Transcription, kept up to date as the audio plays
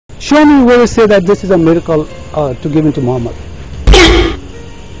show me where it says that this is a miracle to give it to Muhammad.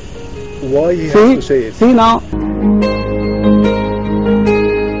 Why he has to say it? See now.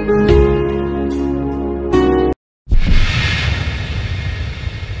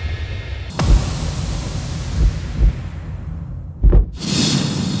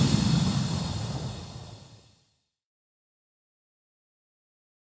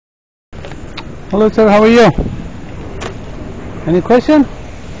 Hello sir, how are you? Any question?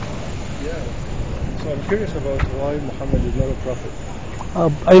 Yeah. So I'm curious about why Muhammad is not a prophet.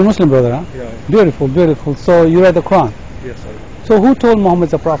 Are you Muslim, brother? Huh? Yeah. Beautiful, beautiful. So you read the Quran? Yes, sir. So who told Muhammad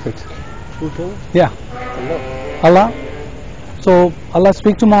is a prophet? Who told? Yeah. Allah. Allah? So Allah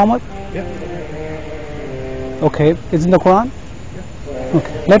speak to Muhammad? Yeah. Okay. It's in the Quran? Yeah.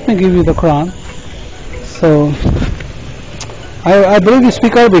 Okay. Let me give you the Quran. So I believe you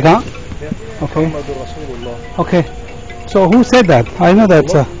speak Arabic, huh? Yeah. Okay. Muhammadur Rasulullah. Okay. So who said that? I know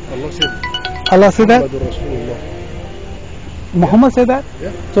that. Allah said. Allah said that? Muhammadur Rasulullah. Muhammad said that?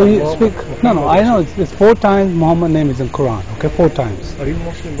 Yeah. So you Allah, speak. No, I know it's 4 times Muhammad name is in Quran. Okay, 4 times. Are you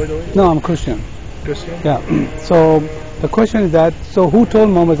Muslim, by the way? No, I'm Christian. Christian? Yeah. So the question is that, so who told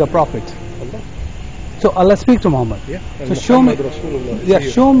Muhammad is a prophet? Allah. So Allah speak to Muhammad. Yeah. And So show me. Muhammad Rasulullah is Yeah,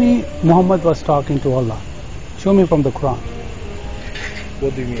 here. show me Muhammad was talking to Allah. Show me from the Quran.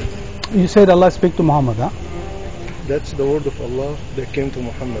 What do you mean? You said Allah speak to Muhammad, huh? That's the word of Allah that came to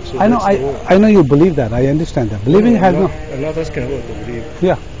Muhammad. So I know. that's the word. I know you believe that. I understand that. Believing has no. I'm not asking about the belief.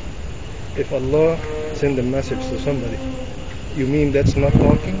 Yeah. If Allah send a message to somebody, you mean that's not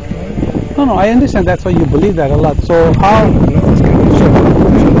talking? No, I understand. That's why you believe that Allah. So how? I'm not asking about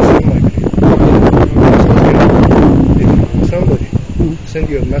the If somebody send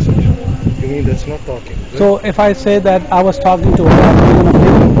you a message, you mean that's not talking? Right? So if I say that I was talking to Allah, so you're gonna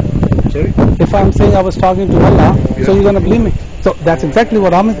believe me? Sorry? If I'm saying I was talking to Allah, Yeah. so you're gonna believe me? So that's exactly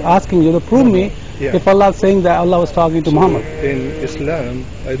what I'm asking you to prove me. Yeah. If Allah is saying that Allah was talking to Muhammad. In Islam,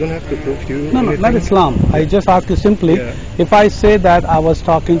 I don't have to prove to you No, anything. not Islam. I just ask you simply. Yeah. If I say that I was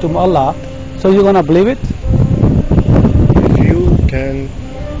talking to Allah, so you're gonna believe it? If you can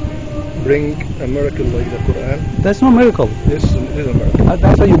bring a miracle like the Quran, That's no miracle. this is a miracle.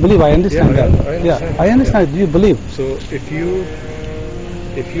 That's what you believe. I understand Yeah, that. I understand. Yeah, I understand. You believe. So if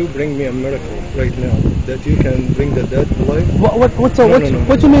you bring me a miracle right now, that you can bring the dead alive.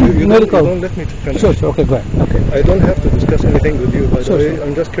 What you mean You miracle? don't let me to finish. Sure. Okay, go ahead. Okay. I don't have to discuss anything with you, by Sure, the way. sure.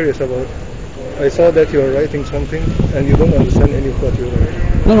 I'm just curious about. I saw that you are writing something and you don't understand any of what you are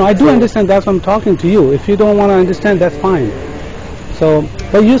writing. No, I do understand. That's why I'm talking to you. If you don't want to understand, that's fine. So,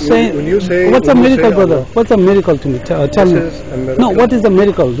 but you say, when you say, what's a when you miracle, say brother? Allah, What's a miracle to me? Tell me. This is a miracle. No, what is the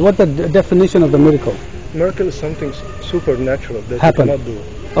miracle? What's the definition of the miracle? Miracle is something supernatural that Happen. you cannot do.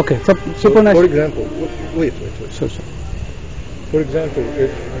 Okay, So, supernatural. for example, wait. Sure. For example,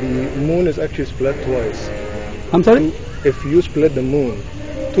 if the moon is actually split twice, I'm sorry? if you split the moon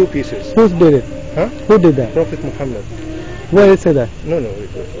 2 pieces, Who did it? huh? Who did that? Prophet Muhammad. Where did it say that? No,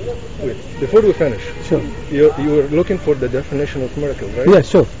 wait. Before we finish, Sure. you are looking for the definition of miracle, right? Yeah,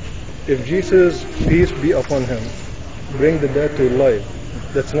 sure. If Jesus, peace be upon him, bring the dead to life,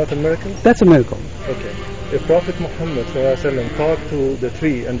 that's not a miracle? That's a miracle. Okay. If Prophet Muhammad ﷺ talked to the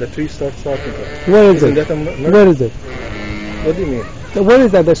tree and the tree starts talking to him, Where is isn't it? that a miracle? Where is it? What do you mean? Where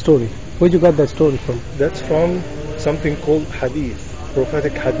is that story? Where you got that story from? That's from something called hadith,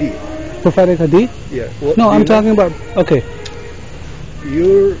 prophetic hadith. Prophetic hadith? Yeah. No, I'm talking about. Okay.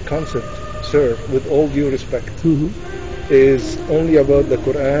 Your concept, sir, with all due respect, is only about the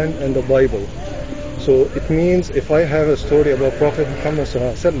Quran and the Bible. So it means if I have a story about Prophet Muhammad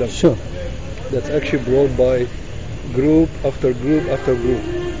ﷺ, Sure. that's actually brought by group after group after group,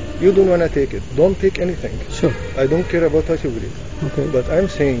 you don't want to take it. Don't take anything. Sure. I don't care about what you believe. Okay. But I'm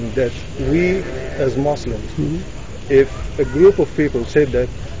saying that we as Muslims, if a group of people said that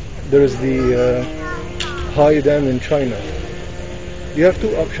there is the high dam in China, you have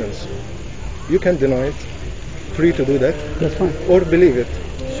 2 options. You can deny it, free to do that, That's fine. or believe it.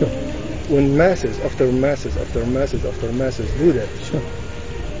 Sure. When masses after masses after masses after masses do that, Sure.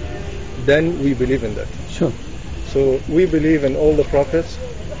 then we believe in that. Sure. So we believe in all the prophets,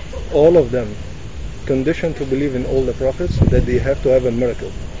 all of them conditioned to believe in all the prophets that they have to have a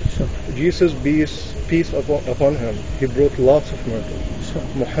miracle. Sure. Jesus, peace upon him, he brought lots of miracles. Sure.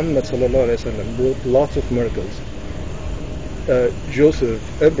 Muhammad ﷺ brought lots of miracles. Joseph,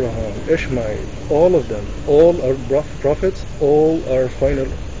 Abraham, Ishmael, all of them, all are prophets, all are final,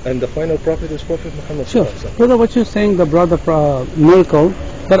 and the final prophet is Prophet Muhammad Sure. ﷺ. Brother, what you're saying, the brother miracle,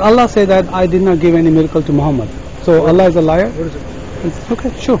 but Allah said that I did not give any miracle to Muhammad. So Allah is a liar? What is it?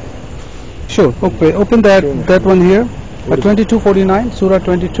 Okay, sure. Open that one here. 22:49, Surah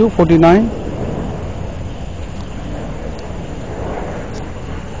 22:49.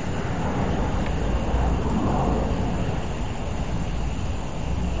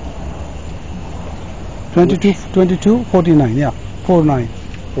 Twenty-two, 49, yeah, 49.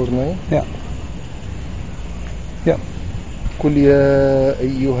 49. Yeah. Yeah. قل يا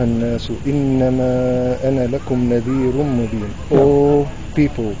أيها الناس إنما أنا لكم نذير مبين. Oh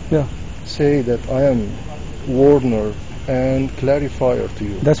people, say that I am warner and clarifier to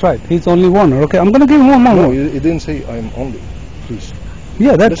you. That's right. He's only warner. Okay, I'm going to give him one more. No, it didn't say I am only. Please.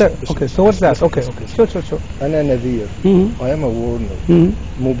 Yeah, that's it. Okay, so what's that? Okay, sure. أنا نذير. I am a warner.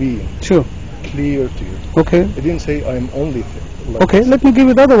 مبين. Sure. Clear to you. Okay. It didn't say I am only. Like okay, let me give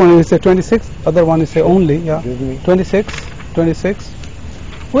you the other one. You say 26. Other one is say only. Yeah. Give me. 26.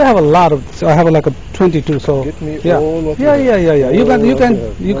 We have a lot of. So I have like a 22. So get me yeah. All what Yeah.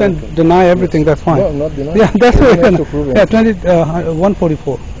 You can deny everything. That's fine. No, I'm not denying. Yeah, that's what. Yeah,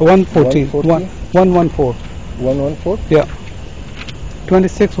 144, 114, 114. 114. Yeah.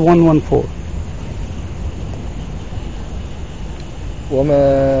 26, 114.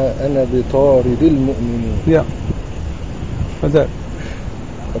 وما أنا بطارد المؤمنين. Yeah. What's that?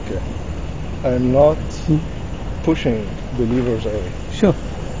 Okay. I'm not pushing believers away. Sure.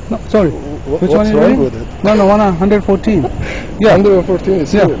 No, sorry. Which one is wrong with it? No, 114. Yeah. 114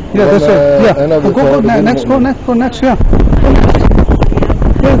 is yeah. here. Yeah, that's right. Yeah. Go next. Yeah.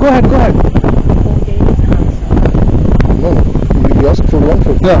 Yeah, go ahead. No, you asked for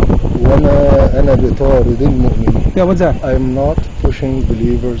 114. Yeah. وما أنا بطارد المؤمنين. Yeah, what's that? I'm not pushing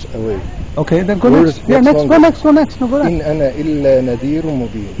believers away. Okay, then go next. Yeah, next. Go next. No, go إن أنا إلا نذير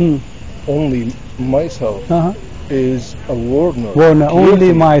مبين. Only myself is a warner. Warner,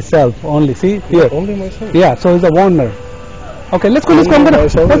 only myself. Only, see? Here. Only myself. Yeah, so he's a warner. Okay, let's go. Go. Yeah.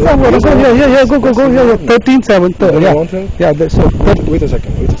 13:7. Yeah. So. Wait a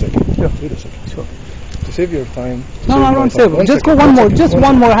second. Yeah. Wait a second. Sure. To save your time. No, I don't save. Just go one more. Just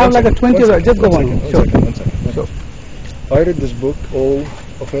one more. I have like a 20. Just go one more. Sure. One second. Sure. I read this book, all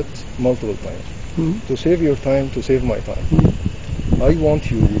of it, multiple times. To save your time, to save my time. I want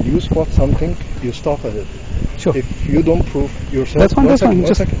you, when you spot something, you stop at it. Sure. If you don't prove yourself, that's fine.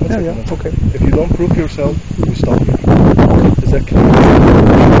 One second. Okay. If you don't prove yourself, you stop here. Is that clear?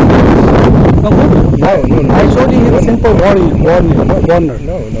 No. I showed you a simple warner.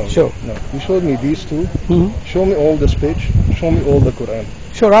 No. Sure. No. You showed me these two. Show me all this page. Show me all the Quran.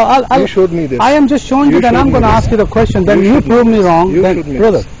 Sure. You showed me this. I am just showing you. Then I'm going to ask you the question. Then you prove me wrong. Then,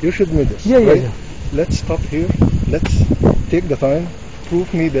 brother. You showed me this. Yeah. Let's stop here. Let's take the time.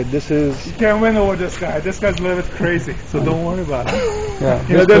 Prove me that this is. You can't win over this guy. This guy's a little bit crazy, so don't worry about it.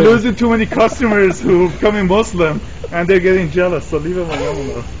 Yeah. They're losing too many customers who are becoming Muslim, and they're getting jealous. So leave them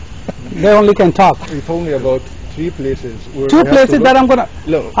alone. They only can talk. You told me about 3 places. Two places that I'm gonna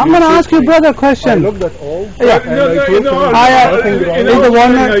ask you, brother, a question. I looked at all.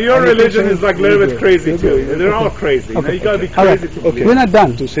 Your religion is like a little bit crazy too. They're all crazy. You gotta be crazy to believe. We're not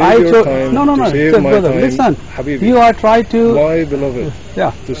done. To save your time. No. Brother, listen. Habibi, you are trying to. My beloved.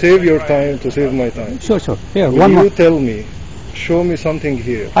 Yeah. To save your time, to save my time. Sure. Here, one more. You tell me. Show me something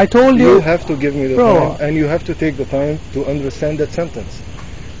here. I told you. You have to give me the time, and you have to take the time to understand that sentence.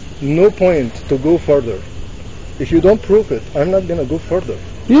 No point to go further. If you don't prove it, I'm not gonna go further.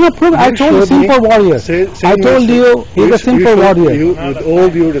 You not prove. I told you simple warrior. I told you he's a simple warrior. With all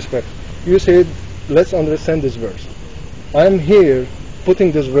due respect, you said, let's understand this verse. I'm here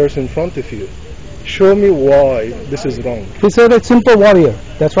putting this verse in front of you. Show me why this is wrong. He said a simple warrior.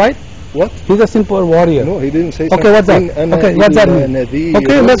 That's right. What? He's a simple warrior. No, he didn't say. Okay, what's that? Okay, what's that mean?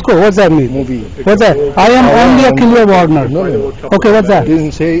 Okay, let's go. What's that mean? What's that? I am only a clear warner. No. Okay, what's that? He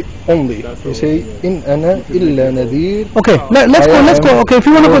didn't say only. He say in ana illa nadir. Okay, let's go. Okay, if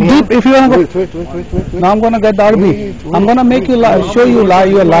you want to go deep, if you want to go. Wait. Now I'm gonna get the Arabic. I'm gonna make you show you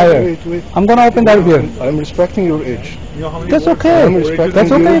you're a liar. I'm gonna open the Arabic. I'm respecting your age. That's okay.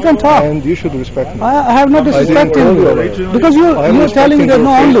 That's okay. You can talk. And you should respect me. I have not disrespected you because you're telling me there's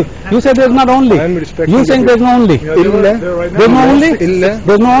no only. You said there's not only. You saying there's no only. There's no only.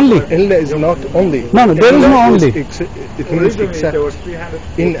 There's no only. Illa is not only. No, there is no only. It means except.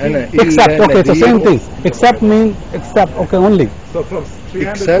 In ana. Except. Okay, it's the same thing. Except means except. Okay, only.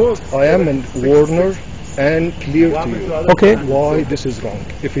 Except I am a warner and clear to you. Okay. Why this is wrong?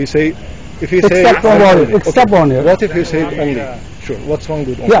 If he say. Except warner. What if he said only? Sure. What's wrong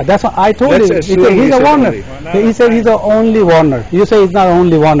with only? Yeah, that's what I told you. He's a warner. He said he's the only warner. You say he's not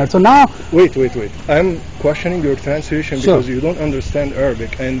only warner. So now. Wait. I'm questioning your translation because you don't understand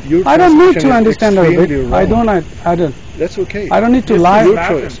Arabic and your. I don't need to understand Arabic. I don't. That's okay. I don't need to lie.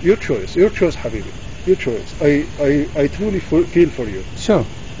 Your choice, Habibi. Your choice. I truly feel for you. Sure.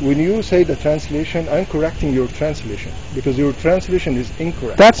 When you say the translation, I'm correcting your translation because your translation is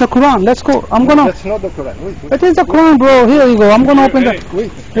incorrect. That's the Quran. Let's go. I'm gonna. That's not the Quran. Wait. It is the Quran, bro. Here you go. I'm gonna open the.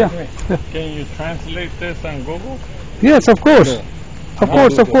 Wait. Yeah. Can you translate this on Google? Yes, of course. No. Of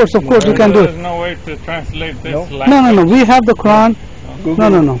course, you can do There's it. no way to translate this No. language. No. We have the Quran. Google,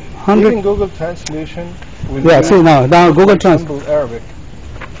 No. Even Google Translation. Yeah. See now Google Translate. Arabic,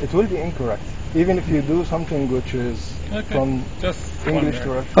 it will be incorrect. Even if you do something which is from Just English to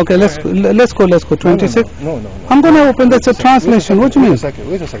Russian. Okay, let's go. 26. No. I'm gonna open that's a translation. What do you mean?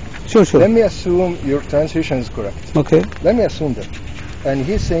 Wait a second. Sure. Let me assume your translation is correct. Okay. Let me assume that. And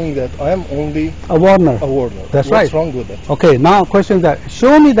he's saying that I am only A warner. a warner. That's What's right. wrong with that? Okay. Now question is that.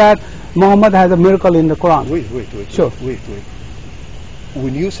 Show me that Muhammad has a miracle in the Quran. Wait. Sure. Wait.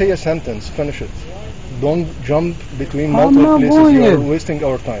 When you say a sentence, finish it. Don't jump between I'm multiple not places. going You're it. wasting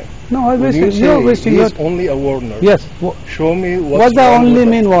our time. No, I'm When you wasting. say You're wasting your. he's only a warner. Yes. Show me What the wrong only with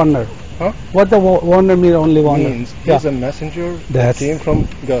mean warner? Huh? What the warner mean only that. warner? Means Yeah. he's a messenger that That's- came from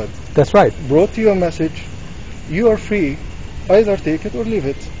God. That's right. Brought you a message. You are free. Either take it or leave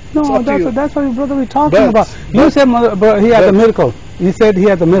it. It's No, up to you. that's what brother we're talking But- about. You said he had a miracle. You said he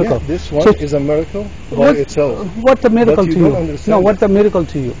had a miracle. Yeah, this one So- is a miracle by What- itself. What's a miracle But to you you? don't understand No, it. what's a miracle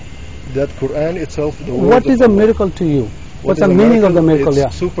to you? That Quran itself, the word What of is a Allah. miracle to you? What What's is the a meaning of the miracle? It's Yeah.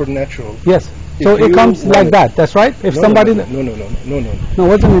 supernatural. Yes. If So it you comes want like it- that. That's right. If No, somebody. No. No,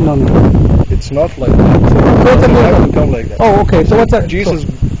 what's the meaning? No. It's not like that. So what's a It doesn't have miracle? to come like that. Oh, okay. So what's a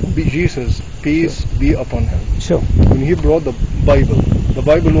Jesus, peace be upon him. Sure. When he brought the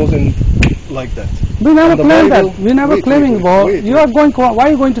Bible wasn't like that. We never And the claimed that. Bible- We never wait, claiming wait, about. wait, You wait. are going. Why are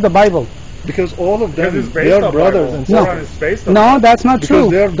you going to the Bible? Because all of them, Because it's they based are on brothers Bible. and No. sisters. Quran is based on No, that's not Because true.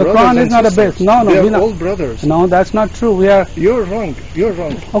 they are The brothers Quran is and not a sisters. base. No, They we're are not. all brothers. No, that's not true. We are. You're wrong.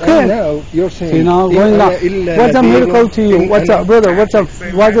 Okay. And now you're saying. See now, "In going ana now. illa What's a nadhirun miracle to you? in What's ana-" a brother?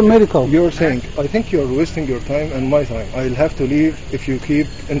 What's a miracle? You're saying, I think you're wasting your time and my time. I'll have to leave if you keep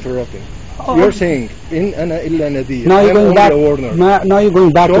interrupting. Oh, You're saying, in ana illa nadir. Now you're I'm going only back. a warner. Now you're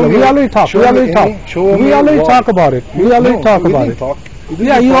going back Show to it. me- We already talked. show We me already any- talked. show We me already why. talk about it. We already No, talk we about didn't it. talk. We didn't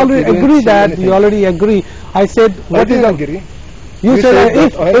Yeah, you talk. already We didn't agree say that. anything. You already agree. I said, I what is didn't the? agree. You said that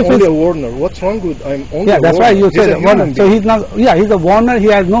if I'm only it's a warner. What's wrong with I'm only yeah, a that's warner? right. You He's a said warner. human So being. he's not. Yeah, he's a warner. He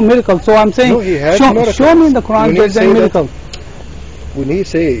has no miracle. So I'm saying, No, he has show miracles. me in the Quran When there's you a say miracle. When he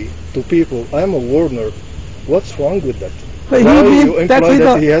say to people, I'm a warner, what's wrong with that? But Why he you that's imply that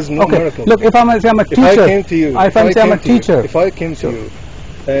either- he has no okay. miracle? Look, if I'm a If I teacher, came to you, if I'm a teacher, if I came to you,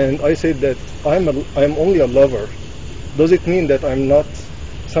 and I said that I'm only a lover, does it mean that I'm not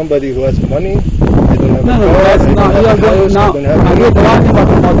somebody who has money? I don't have no, a car, that's I not. don't You are have a going house, now. I don't have You're anything. talking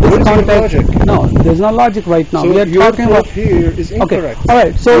about this Where's your context. logic? No, there's no logic right now. So We are your talking about. thought here is Okay, incorrect. all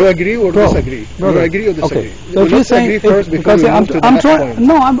right. So you agree or bro, disagree? brother, You agree or disagree? Okay. So Well, if you're let's saying agree first before because we I'm move to the I'm next trying. point.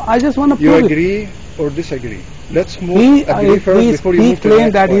 No, I just want to You prove it. agree or disagree? Let's move. He agree first before you he move to the claimed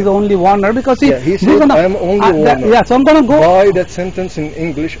next that point. he's only warner because Yeah, he we're said, gonna, "I'm only warner." yeah, so I'm gonna go. By that sentence in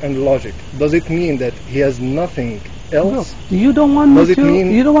English and logic, does it mean that he has nothing Bro, else? you don't want me Does it to. mean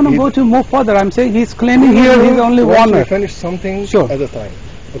You don't want to he- go to move further. I'm saying he's claiming here he's only Once warner. we finish something Sure. at a time,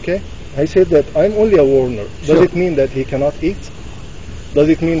 okay? I said that I'm only a warner. Does Sure. it mean that he cannot eat? Does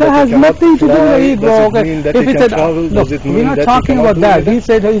it mean That that has he cannot nothing to do fly? with it, bro. Does it Okay. mean that If he he can said, travel? look, Does it mean we're not that talking he about cannot that. do He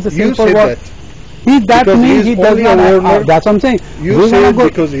anything? said he's a You simple said word. that. That Because means he's he does only not a have. warner. That's what I'm saying. You We're gonna said go-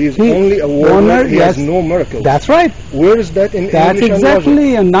 because he's he- only a warner, he yes. has no miracles. That's right. Where is that in That's English and logic?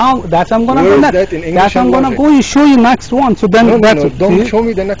 exactly. And now that's I'm gonna Where go is next. that in English That's I'm and gonna logic? go. You show you next one. So then No, that's no, it. don't See? show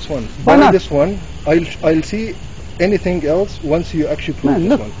me the next one. Why Buy not? this one. I'll see anything else once you actually prove Man, this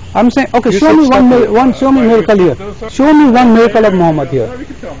look, one. I'm saying, okay, You show said me stop here. show me miracle here. Show me one miracle of Muhammad here. We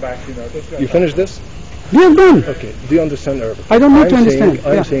can come back, You finish this? We are done. Okay. Do you understand Arabic? I don't need to I'm understand. saying,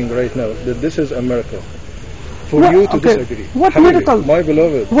 I'm Yeah. saying right now that this is a miracle. For What- you to okay, disagree. what Habibi, miracle? My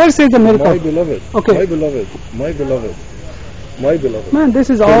beloved. Where says the miracle? My beloved. Okay. My beloved. My beloved. My beloved. Man, this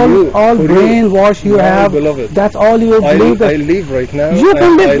is For all you, all for you, brainwash you my have. beloved. That's all you believe. I That, leave right now. You can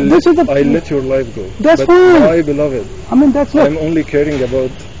and live. I This is the- I let your life go. That's but fine. My beloved. I mean, that's I'm what. only caring about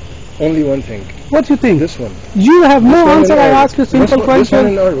only one thing. What you think? This one. You have This no one in answer. I Arabic. ask you simple This one in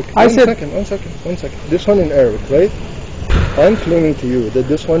question. Arabic. I One said, second. This one in Arabic, right? I'm claiming to you that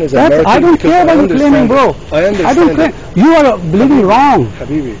this one is that's, American. I don't because care I about you claiming, understand bro. it. I understand I don't it. care. You are believing wrong.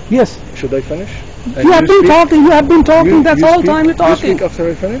 Habibi, Yes. should I finish? And You have been speak? talking. You have been talking. You- That's you all speak- time you're You talking. speak after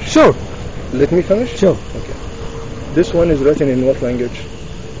I finish? Sure. Let me finish? Sure. Okay. This one is written in what language?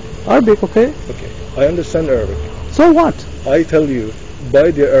 Arabic, okay. Okay. I understand Arabic. So what? I tell you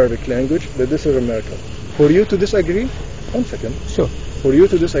by the Arabic language that this is a miracle. For you to disagree, one second. Sure. For you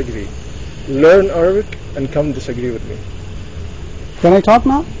to disagree, learn Arabic and come disagree with me. Can I talk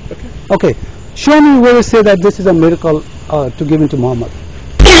now? Okay. Okay. Show me where you say that this is a miracle to give to Muhammad.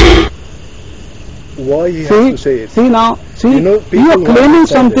 Why he has to say it? See now, see, you are claiming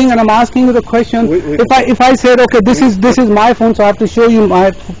something, and I'm asking you the question. If I said, okay, this is my phone, so I have to show you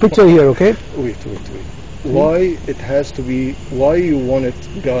my picture here, okay? Wait. Why it has to be? Why you wanted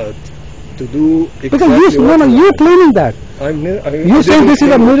God to do exactly? Because you're claiming that. You saying this is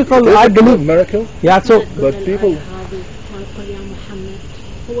a miracle. I believe. Miracle. Yeah. So. But people.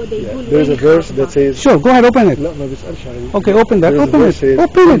 Yeah, there's a verse that says. Sure. Go ahead. Open it. Okay. Open that. Open it.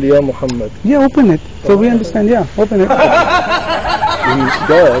 Open it. Ya Muhammad. Yeah. Open it. So we understand. Yeah. Open it. When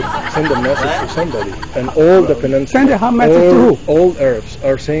God send a message to somebody, and all the peninsula, send a message to who? All Arabs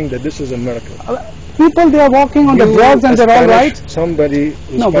are saying that this is a miracle. People, they are walking on the drugs and they're all right. Somebody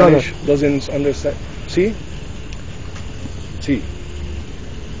who Spanish doesn't understand. See,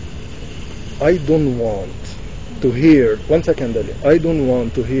 I don't want to hear. 1 second, Ali. I don't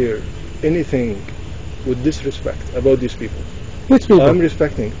want to hear anything with disrespect about these people. Which people? I'm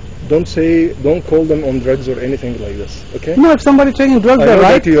respecting. Don't call them on drugs or anything like this. Okay? No, if somebody's taking drugs, they're right. I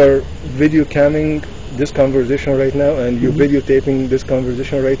know that you are video camming this conversation right now, and you're videotaping this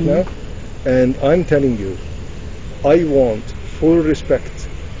conversation right now. And I'm telling you, I want full respect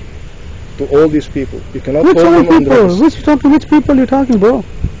to all these people. You cannot call them on drugs. Which people you're talking, bro?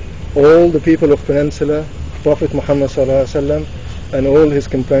 All the people of Peninsula, Prophet Muhammad sallallahu alaihi wasallam, and all his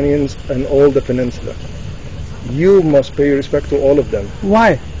companions, and all the Peninsula. You must pay respect to all of them.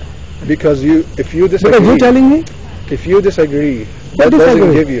 Why? Because if you disagree. Because you're telling me? If you disagree, that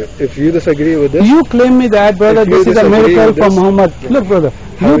doesn't give you. If you disagree with this. You claim me that, brother, this is a miracle from Muhammad. Look, brother.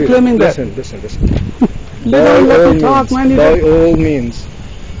 You claiming that. Listen. By all means.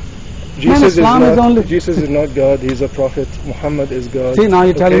 Jesus is not God. He's a prophet. Muhammad is God. See, now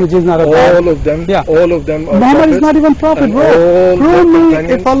you're telling me Jesus is not a God. All of them. Yeah. All of them are Muhammad prophets, is not even prophet, bro. Prove me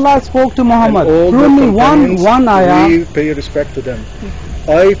if Allah spoke to Muhammad. Prove me one ayah. We pay respect to them.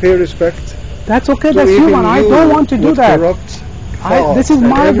 I pay respect. That's okay. That's human. I don't want to do that. This is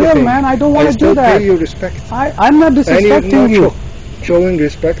my will, man. I don't want to do that. I still pay you respect. I'm not disrespecting you. Showing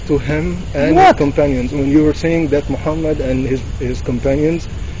respect to him and his companions. When you were saying that Muhammad and his companions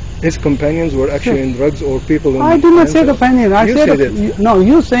were actually in drugs or people. I did not say companion. I said it. No,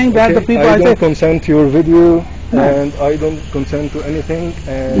 you saying that the people. I don't consent to your video, and I don't consent to anything.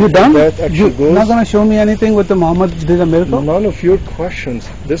 And you done? You're not gonna show me anything with the Muhammad did a miracle. None of your questions.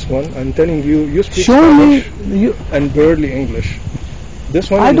 This one, I'm telling you, you speak Spanish and barely English. This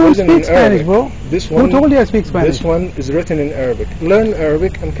one I don't speak Spanish, bro. Who told you I speak Spanish? This one is written in Arabic. Learn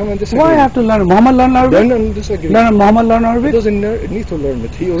Arabic and come and disagree. Why I have to learn? Muhammad learn Arabic? Learn and disagree. Muhammad learn Arabic? He doesn't need to learn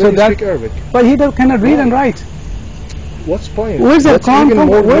it. He already speaks Arabic. But he cannot read and write. What's point? Where's the Quran come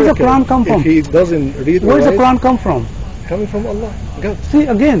from? Where's the Quran come from? If he doesn't read Where's the Quran come from? Coming from Allah. God. See,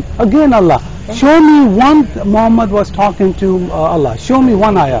 again Allah. Show me one Muhammad was talking to Allah. Show me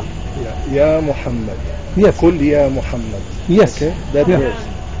one ayah. Ya Muhammad. Yes. Qul ya Muhammad. Yes. Okay, that verse.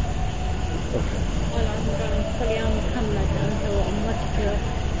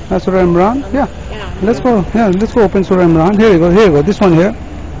 Surah Imran? Yeah. Let's go. Yeah, let's go open Surah Imran. Here you go. This one here.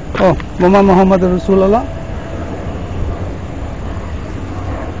 Oh, Mama Muhammad Rasulullah.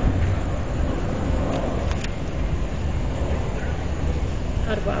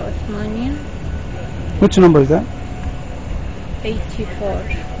 Which number is that? 84.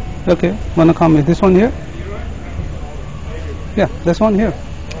 Okay. Wanna come with this one here? Yeah, this one here.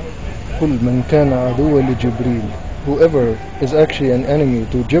 قل من كان عدوا لجبريل. Whoever is actually an enemy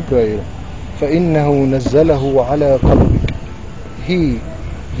to Jibreel, فإنه نزله على قلبك.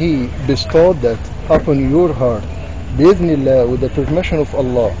 He bestowed that upon your heart, بإذن الله, with the permission of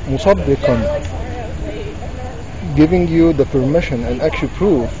Allah, مصدقا, giving you the permission and actually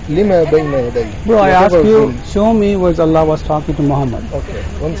proof, لما بين يديه. Bro, I ask you, show me where Allah was talking to Muhammad. Okay,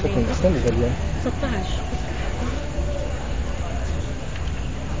 1 second. Stand it again. 16.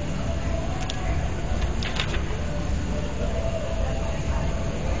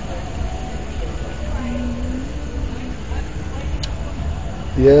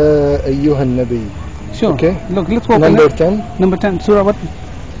 يا أيها النبي. Sure. Okay. Look, let's open Number 10. Number 10. Surah what?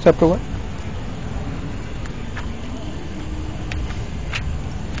 Chapter what?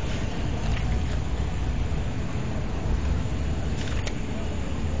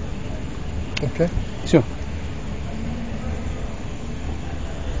 Okay. Sure.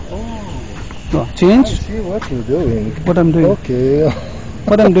 Oh. Change? I see what you're doing. What I'm doing? Okay.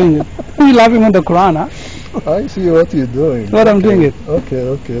 What I'm doing? You laughing on the Quran, huh? I see what you're doing. What I'm doing it.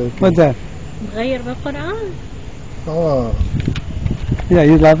 Okay. What's that? غير بالقرآن. Yeah,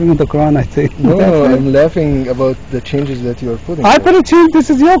 he's laughing at the Quran, I think. No, I'm laughing about the changes that you are putting. I put a change. This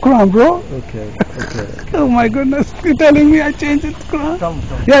is your Quran, bro. Okay. Oh my goodness! You're telling me I changed the Quran? Come.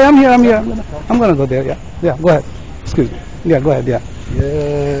 Yeah, I'm here. I'm gonna go there. Yeah. Go ahead. Excuse me. Yeah, go ahead. Yeah.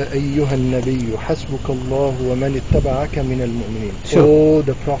 يا أيها النبي حسبك الله ومن اتبعك من المؤمنين. Sure. Oh,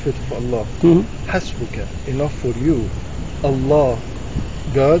 the Prophet of Allah. Mhm. حسبك, enough for you. Allah,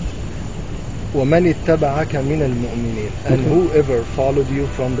 God. ومن اتبعك من المؤمنين, and whoever followed you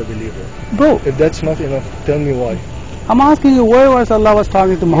from the believer. Bro, If that's not enough, tell me why. I'm asking you where was Allah was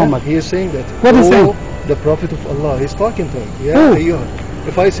talking to Muhammad? Yeah, he is saying that. What is saying? The Prophet of Allah, he's talking to him. Ya Who? ayyuha.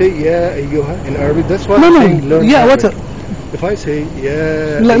 If I say ya ayyuha in Arabic, that's what No, I'm no. saying. Learn Yeah, Arabic. what's If I say ya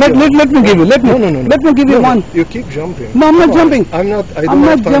let me give you. Let me give you one. You keep jumping. No, I'm not Come on. jumping. I don't I'm not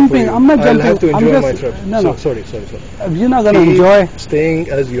have time jumping. for you. I'm not I'll jumping. have to I'm enjoy just- my trip. no. Sorry. You're not gonna Keep enjoy. staying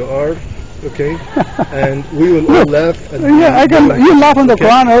as you are, okay? And we will all laugh at Yeah, I can. You laughed on the Okay.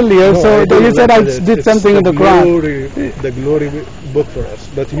 Quran earlier, No, so I don't you said laugh I at it. did It's something in the Quran. The glory book for us.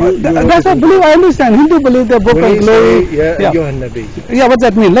 But you That's what believe. I understand. Hindu believe the book when of you glory. say ya Yeah. ayyuhan nabi, Yeah, what's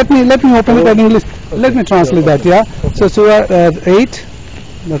that mean? Let me open it in English. Let me translate that. Yeah. So Surah 8.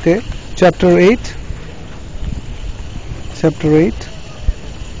 Okay. Chapter 8.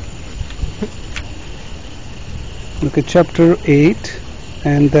 Okay, chapter 8,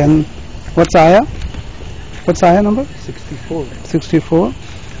 and then what's ayah? What's ayah number? 64. 64.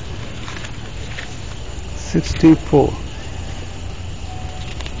 64.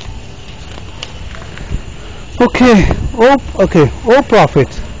 Okay. Oh Prophet.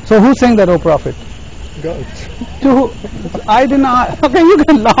 So who's saying that? Oh Prophet. God. To who? I did not. Okay, you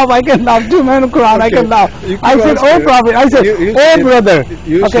can laugh. I can laugh too, man. Quran, I Okay. can laugh. You keep I said, oh asking. Prophet. I said, You oh said- brother.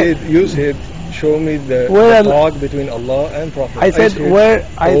 You Okay. said, show me the Where- talk between Allah and Prophet. I said where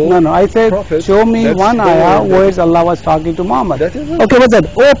I said Prophet, show me that's one the ayah word where Allah was talking to Muhammad. That is it. Okay, what's that?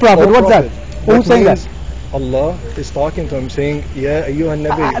 Oh Prophet, Oh, what's Prophet. that? Who's That saying that? means Allah is talking to him saying, Ya ayyuhan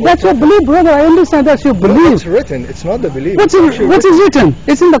nabi. That's your belief, brother. I understand that's your No, belief. it's written. It's not the belief. What's It's actually is written?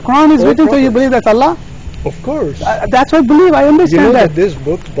 It's in the Quran. It's Oh, written, so you Prophet. believe that's Allah. Of course. That's what believe. I You understand know that. that this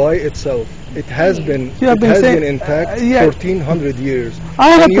book by itself, it has been You have been saying- intact yeah. 1400 years. I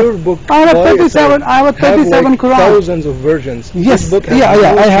have And a- your book I have by 37 itself I have a 37 like Quran. thousands of versions. Yes. This book has Yeah.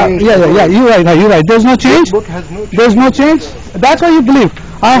 no I have. change Yeah. at all. You're right. There's no This change. book has no change. There's no change. That's why you believe.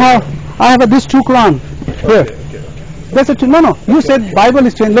 I have this two Quran here. Okay. That's a two. No. You said Bible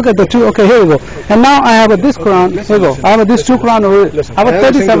is changed. Look at the two. Okay, here we go. And now I have this Quran. Here we go. I have this two Quran over here. Listen, I have a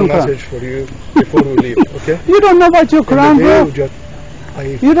a single 37 Quran. message for you before we leave, okay? You don't know about your Quran, In the day bro. of Jud- I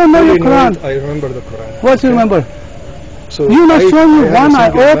You don't know your fully Quran. it, I remember the Quran. What you okay? remember? So You not showing me I have one a eye.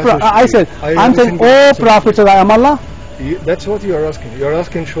 single Oh, message I for said. you. I have I'm a saying, single oh, message for Prophet, you. I am Allah. That's what you are asking. You are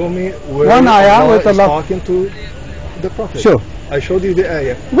asking, show me where One ayah Allah with is Allah. talking to the Prophet. Sure. I showed you the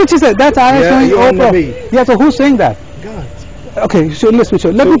ayah. Which is it? That's ayah Yeah, showing you oh, are Prophet. Nabi. Yeah. So who's saying that? God. Okay. So let me show.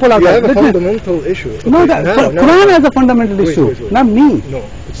 Let So me pull out you that. have a Let me- fundamental issue. No, Okay, that now- Quran has a fundamental Wait, issue, wait. not me. No,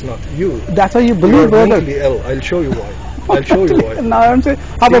 it's not. You. That's why you You believe, are brother. mentally ill. I'll show you why. I'll show you why. Now I'm saying,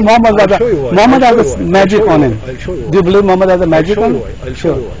 how about Muhammad? I'll show you why. Muhammad I'll has show a you why. magic I'll show on you him. why. I'll show you Do you why. believe Muhammad has a magic I'll show on you him? why. I'll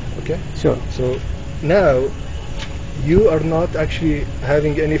show Sure. you why. Okay. Sure. So now you are not actually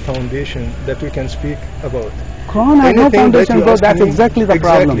having any foundation that we can speak about. Quran has no Anything that foundation, you bro. ask That's me- exactly the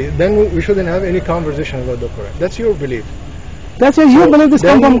problem. Then we shouldn't have any conversation about the Quran. That's your belief. That's why you So believe this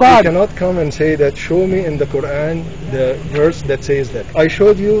then comes from God. You cannot come and say that show me in the Quran the verse that says that. I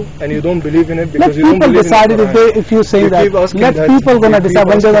showed you and you don't believe in it Let because you don't people believe decide in it the Quran. if you say You that. keep asking Let that, people gonna you keep decide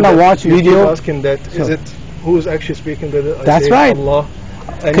when they're asking gonna that, watch you video. keep asking that, is Sure. it who is actually speaking with it? I That's say right. Allah.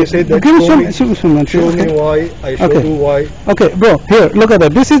 And Okay, you say that give me show me, show show me why, I show Okay. you why. Okay, bro, here, look at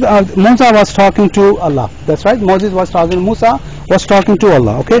that. This is Musa was talking to Allah. That's right. Musa was talking to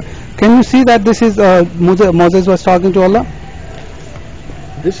Allah. Okay, can you see that this is Moses was talking to Allah?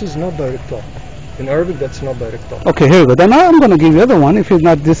 This is not direct talk. In Arabic, that's not direct talk. Okay, here we go. Then I'm going to give you the other one. If it's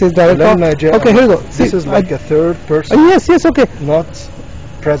not, this is direct talk. لما جاء Okay, here we go. This See, is like a third person, yes, okay. not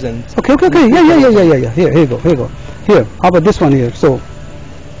present. Okay. Yeah. Here you go. Here, how about this one here? So,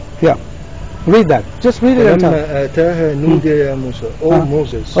 yeah, read that. Just read it and tell. فلما آتاها نودي يا موسى. Oh,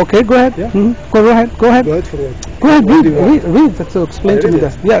 Moses. Okay, go ahead. Yeah. Go ahead. Go ahead for what? Go ahead. What do you want? Read. So explain I to me read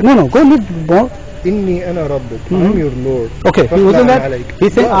that. Yeah. No. Go read more. إني أنا ربك. I'm your Lord. Okay. He فاخلع wasn't that. عليك.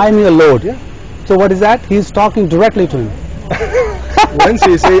 He's saying, Yeah. "I'm your Lord." Yeah. So what is that? He's talking directly to him. Once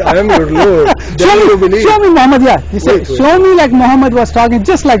you say I am your Lord, then you believe. Show me Muhammad. Yeah. He said, Wait. "Show me like Muhammad was talking,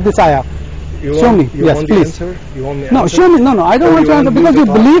 just like this ayah." You Show want, me. You Yes, want please. the answer? You want me No, answer? show me. No. I don't Or want to you answer me because to you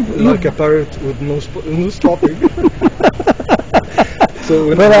talk believe. like a parrot with no stopping. So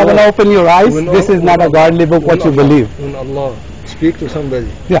when Brother, I will Allah- open your eyes. when This Allah- is not a when godly book. when What you Allah- believe. When Allah speak to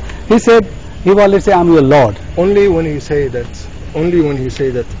somebody, Yeah, he said he will always say, "I'm your Lord." only when you say that,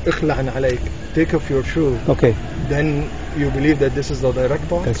 "Ikhla'an alayk," take off your shoe, Okay, then you believe that this is the direct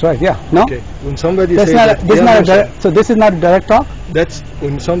talk? that's right. Yeah, no, Okay. When somebody that's says not. that, This is "Ya not a Musa," direct, so this is not direct talk. that's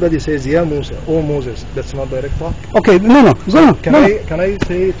when somebody says, "Ya Musa," "Oh Moses," that's not direct talk. Okay, no, Can no. I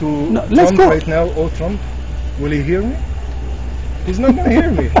say to No, let's Trump go. right now, "Oh Trump," will he hear me? He's not going to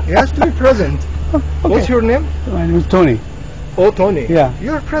hear me. He has to be present. Okay. What's your name? My name is Tony. Oh Tony. Yeah.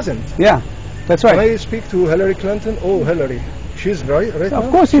 You're present. Yeah, that's Can right. I speak to Hillary Clinton? "Oh Hillary." She's right now?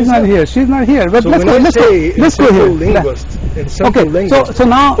 Of course, she's not here. She's not here. But So let's when go. I Let's go. say in Let's go simple here. linguist, in simple Okay. linguist, So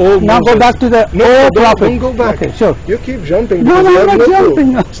now "Oh go Moses." back to the No, oh don't prophet. go back. Okay, sure. You keep jumping. No, because no, you I'm have not no clue.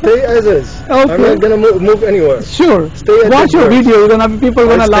 jumping. Stay as is. Okay. I'm not going to move anywhere. Sure. Stay at Watch this your verse. video. You're gonna people are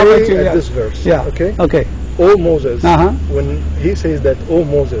gonna laugh at you. Stay at Yeah. this verse. Yeah. Okay. Okay. "Oh Moses." Uh-huh. When he says that, "Oh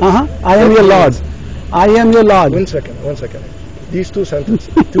Moses." I am your Lord. I am your Lord. One second. These two sentences,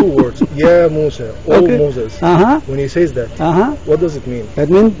 two words. "Ya Musa," "Oh Okay. Moses." When he says that, what does it mean? That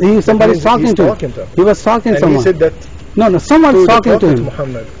means somebody's means he's talking to talking to him. him. He was talking to And he someone. said that No, someone's to the talking to Prophet him.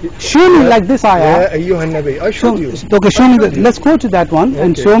 Muhammad. Show me like this ayah. "Ya ayyuhan nabi." I showed you. Okay, show me that. Let's go to that one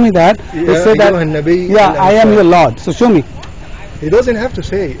and Okay. show me that. "Ya They say that. ayyuhan nabi." Yeah, I am your Lord. So show me. He doesn't have to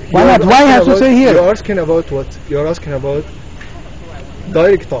say. Why You're not? Why asking has to about- say here? You're asking about what? You're asking about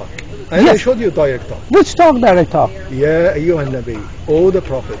direct talk. And I Yes. showed you direct talk. Which talk, direct talk? "Ya ayyuhan nabi," "Oh the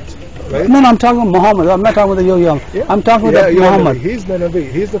Prophet." Right? No, I'm talking about Muhammad. I'm not talking about the young. Yeah. I'm talking "Ya about ayyuhan Muhammad. nabi." He's the Nabi.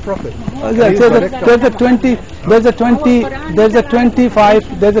 He's the Prophet. Yeah, He's there's direct a talk. there's a 20 there's a 20 there's a 25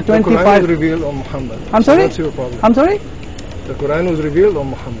 there's a The Quran 25. was revealed on Muhammad. I'm So sorry? That's your problem. I'm sorry. The Quran was revealed on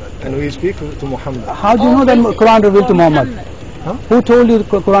Muhammad, and we speak to Muhammad. How do you know that Quran revealed to Muhammad? Huh? Who told you the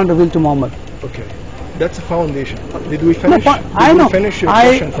Quran revealed to Muhammad? Okay, that's a foundation. Did we No, finish? I know. Finish your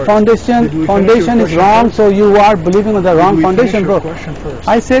question first? Foundation Did we finish foundation your is question wrong. first? So you are believing on the Did wrong we foundation, finish your bro. question first?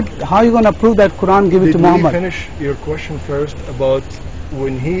 I said, how are you gonna prove that Quran give it Did to we Muhammad? finish your question first about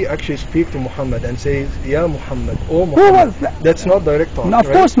when he actually speaks to Muhammad and says, "Ya Muhammad," "Oh Who Muhammad"? was that? That's not direct talk. No, of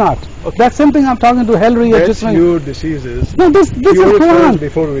right? course not. Okay. That's something I'm talking to Hillary or That's just your diseases. no. This is Your words Quran,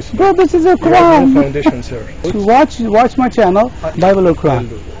 before we speak. bro. This is a You have no Quran. foundation, sir. Watch my channel, Bible or I'll Quran.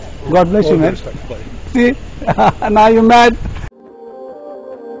 do that. God bless All you, man. respect. Bye. See, now you're mad.